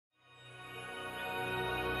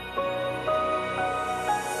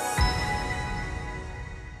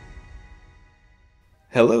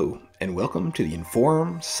Hello, and welcome to the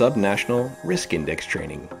Inform Subnational Risk Index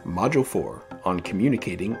Training, Module 4, on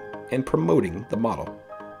communicating and promoting the model.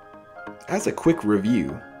 As a quick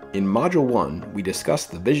review, in Module 1, we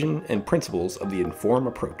discussed the vision and principles of the Inform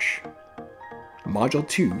approach. Module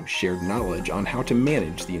 2 shared knowledge on how to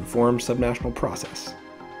manage the Inform subnational process.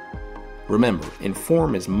 Remember,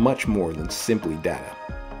 Inform is much more than simply data.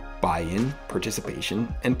 Buy-in,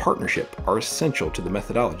 participation, and partnership are essential to the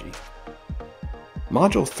methodology.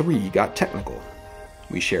 Module 3 got technical.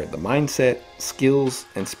 We shared the mindset, skills,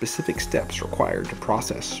 and specific steps required to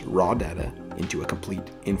process raw data into a complete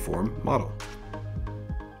Inform model.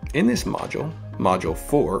 In this module, Module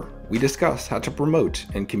 4, we discuss how to promote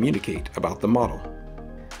and communicate about the model.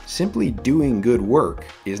 Simply doing good work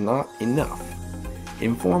is not enough.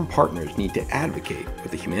 Inform partners need to advocate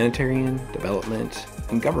with the humanitarian, development,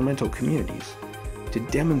 and governmental communities to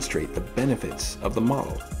demonstrate the benefits of the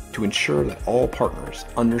model, to ensure that all partners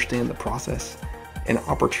understand the process and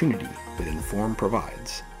opportunity that Inform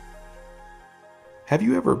provides. Have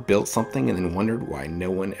you ever built something and then wondered why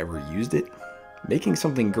no one ever used it? Making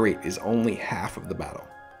something great is only half of the battle.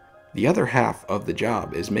 The other half of the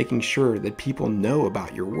job is making sure that people know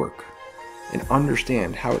about your work and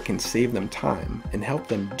understand how it can save them time and help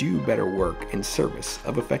them do better work in service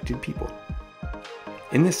of affected people.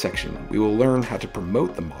 In this section, we will learn how to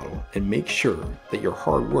promote the model and make sure that your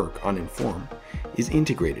hard work on Inform is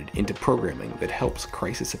integrated into programming that helps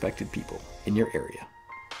crisis-affected people in your area.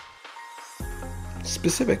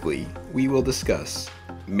 Specifically, we will discuss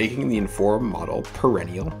making the Inform model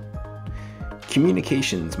perennial,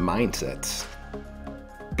 communications mindsets,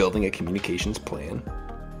 building a communications plan,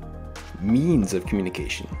 means of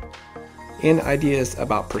communication, and ideas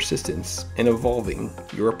about persistence and evolving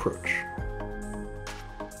your approach.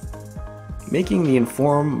 Making the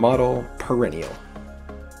Inform model perennial.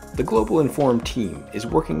 The Global Inform team is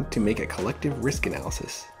working to make a collective risk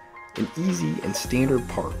analysis an easy and standard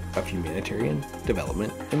part of humanitarian,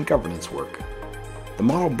 development, and governance work. The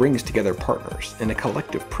model brings together partners in a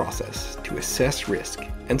collective process to assess risk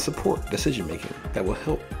and support decision-making that will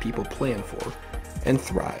help people plan for and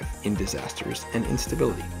thrive in disasters and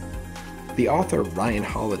instability. The author Ryan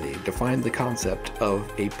Holiday defined the concept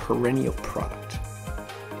of a perennial product.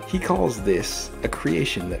 He calls this a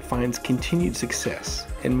creation that finds continued success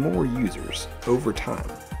and more users over time.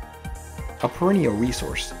 A perennial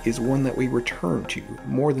resource is one that we return to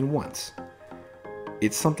more than once.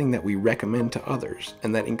 It's something that we recommend to others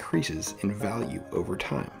and that increases in value over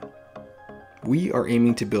time. We are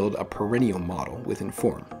aiming to build a perennial model with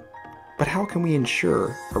Inform. But how can we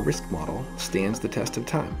ensure a risk model stands the test of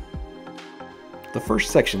time? The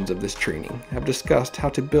first sections of this training have discussed how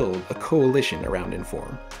to build a coalition around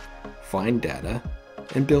Inform, find data,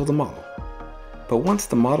 and build a model. But once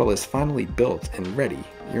the model is finally built and ready,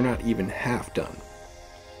 you're not even half done.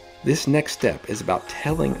 This next step is about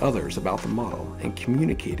telling others about the model and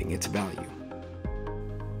communicating its value.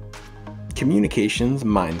 Communications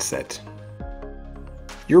mindset.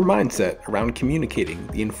 Your mindset around communicating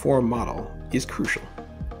the Inform model is crucial.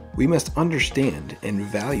 We must understand and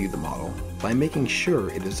value the model by making sure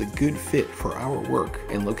it is a good fit for our work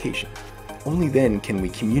and location. Only then can we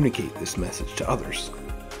communicate this message to others.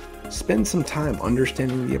 Spend some time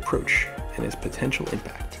understanding the approach and its potential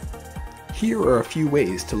impact. Here are a few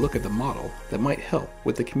ways to look at the model that might help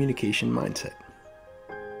with the communication mindset.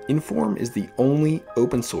 Inform is the only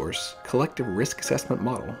open source collective risk assessment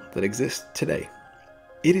model that exists today.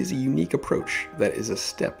 It is a unique approach that is a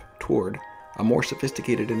step toward a more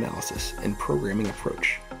sophisticated analysis and programming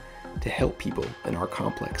approach to help people in our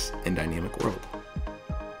complex and dynamic world.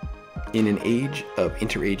 In an age of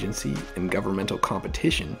interagency and governmental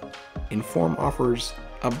competition, Inform offers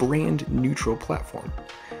a brand-neutral platform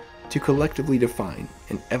to collectively define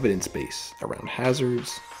an evidence base around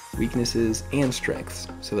hazards, weaknesses, and strengths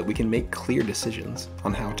so that we can make clear decisions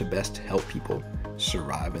on how to best help people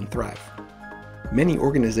survive and thrive. Many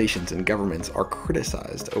organizations and governments are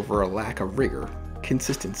criticized over a lack of rigor,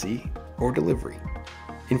 consistency, or delivery.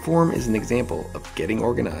 Inform is an example of getting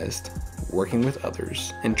organized, working with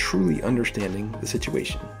others, and truly understanding the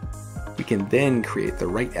situation. We can then create the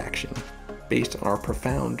right action based on our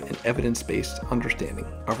profound and evidence-based understanding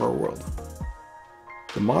of our world.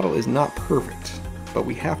 The model is not perfect, but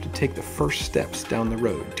we have to take the first steps down the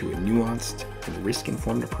road to a nuanced and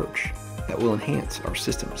risk-informed approach that will enhance our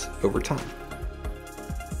systems over time.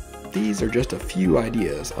 These are just a few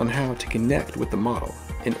ideas on how to connect with the model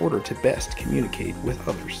in order to best communicate with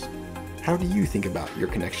others. How do you think about your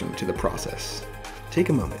connection to the process? Take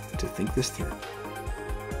a moment to think this through.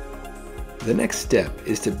 The next step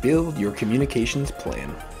is to build your communications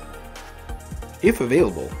plan. If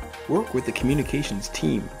available, work with the communications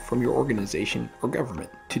team from your organization or government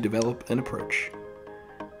to develop an approach.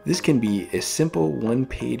 This can be a simple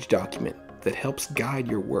one-page document that helps guide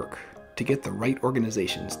your work to get the right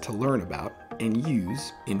organizations to learn about and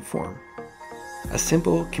use Inform. A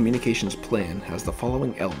simple communications plan has the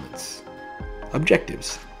following elements.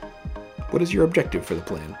 Objectives. What is your objective for the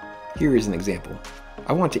plan? Here is an example.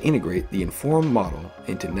 I want to integrate the Inform model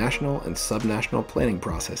into national and subnational planning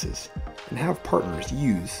processes and have partners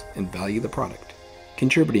use and value the product,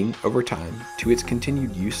 contributing over time to its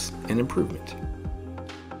continued use and improvement.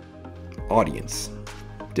 Audience.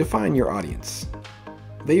 Define your audience.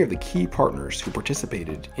 They are the key partners who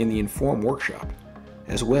participated in the Inform workshop,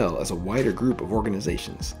 as well as a wider group of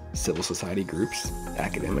organizations, civil society groups,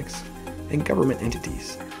 academics, and government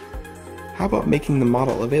entities. How about making the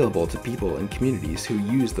model available to people and communities who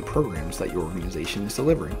use the programs that your organization is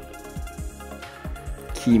delivering?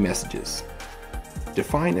 Key messages.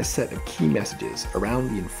 Define a set of key messages around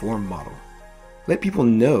the Inform model. Let people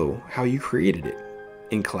know how you created it,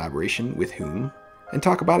 in collaboration with whom, and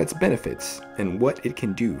talk about its benefits and what it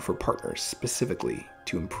can do for partners specifically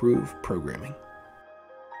to improve programming.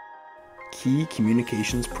 Key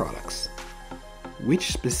communications products.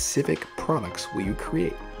 Which specific products will you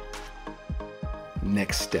create?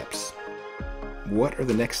 Next steps. What are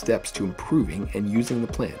the next steps to improving and using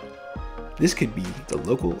the plan? This could be the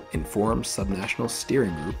local Inform Subnational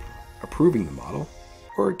Steering Group approving the model,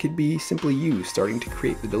 or it could be simply you starting to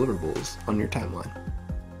create the deliverables on your timeline.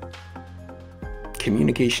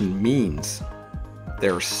 Communication means.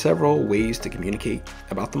 There are several ways to communicate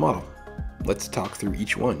about the model. Let's talk through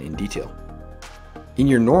each one in detail. In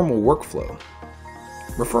your normal workflow,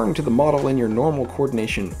 referring to the model in your normal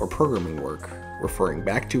coordination or programming work, referring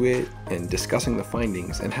back to it and discussing the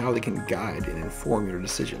findings and how they can guide and inform your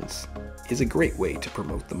decisions is a great way to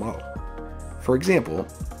promote the model. For example,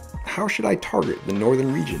 how should I target the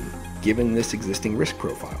northern region given this existing risk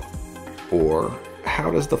profile? Or how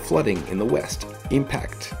does the flooding in the west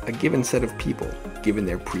impact a given set of people given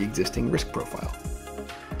their pre-existing risk profile?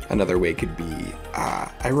 Another way could be,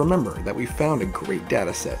 I remember that we found a great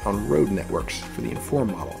data set on road networks for the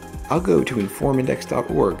Inform model. I'll go to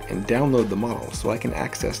informindex.org and download the model so I can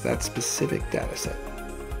access that specific data set.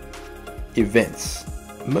 Events.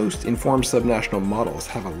 Most Inform subnational models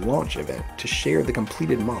have a launch event to share the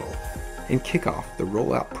completed model and kick off the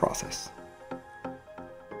rollout process.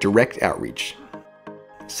 Direct outreach.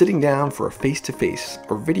 Sitting down for a face-to-face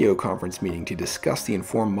or video conference meeting to discuss the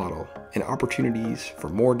Inform model and opportunities for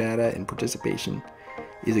more data and participation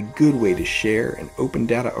is a good way to share an open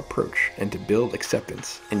data approach and to build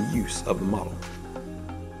acceptance and use of the model.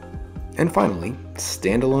 And finally,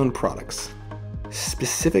 standalone products.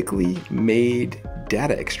 Specifically made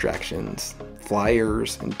data extractions,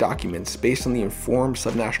 flyers, and documents based on the Inform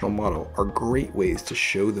subnational model are great ways to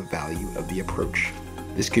show the value of the approach.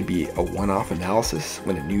 This could be a one-off analysis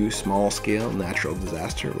when a new small-scale natural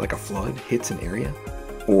disaster like a flood hits an area,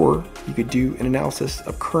 or you could do an analysis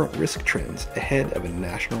of current risk trends ahead of a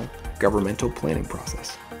national governmental planning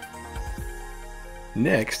process.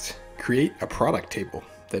 Next, create a product table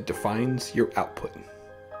that defines your output.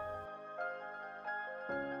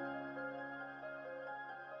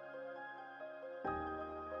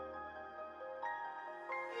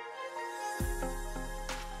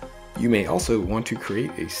 You may also want to create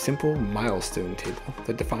a simple milestone table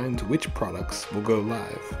that defines which products will go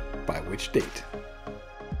live by which date.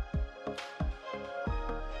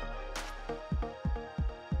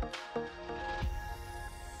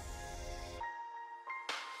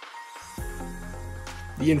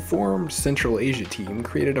 The Inform Central Asia team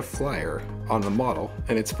created a flyer on the model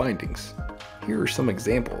and its findings. Here are some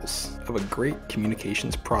examples of a great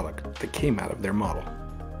communications product that came out of their model.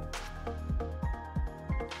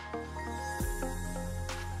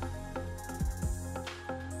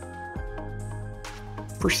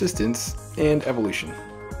 Persistence and evolution.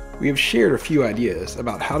 We have shared a few ideas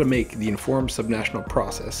about how to make the Inform subnational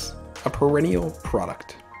process a perennial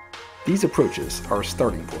product. These approaches are a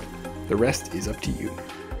starting point. The rest is up to you.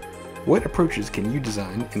 What approaches can you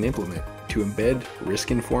design and implement to embed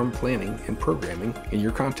risk-informed planning and programming in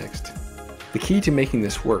your context? The key to making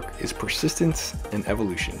this work is persistence and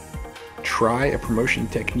evolution. Try a promotion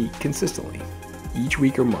technique consistently, each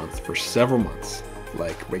week or month for several months,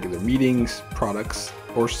 like regular meetings, products,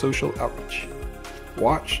 or social outreach.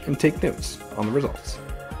 Watch and take notes on the results.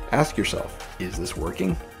 Ask yourself, is this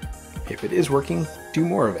working? If it is working, do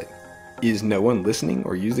more of it. Is no one listening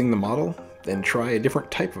or using the model? Then try a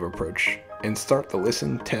different type of approach and start the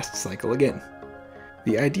listen test cycle again.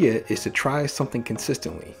 The idea is to try something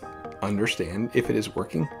consistently, understand if it is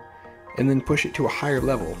working, and then push it to a higher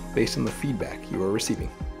level based on the feedback you are receiving.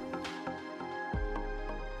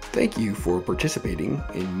 Thank you for participating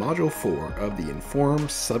in Module 4 of the Inform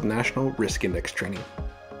Subnational Risk Index training.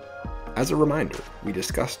 As a reminder, we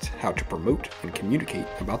discussed how to promote and communicate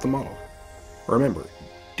about the model. Remember,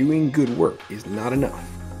 doing good work is not enough.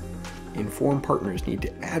 Inform partners need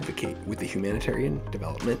to advocate with the humanitarian,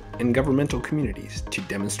 development, and governmental communities to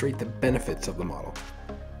demonstrate the benefits of the model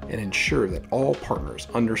and ensure that all partners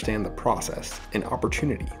understand the process and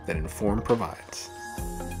opportunity that Inform provides.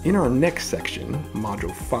 In our next section,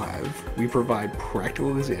 Module 5, we provide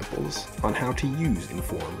practical examples on how to use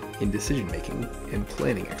Inform in decision-making and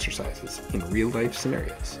planning exercises in real-life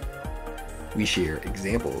scenarios. We share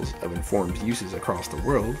examples of Inform's uses across the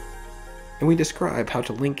world, and we describe how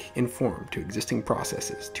to link Inform to existing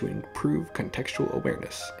processes to improve contextual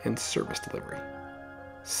awareness and service delivery.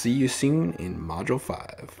 See you soon in Module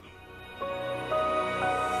 5.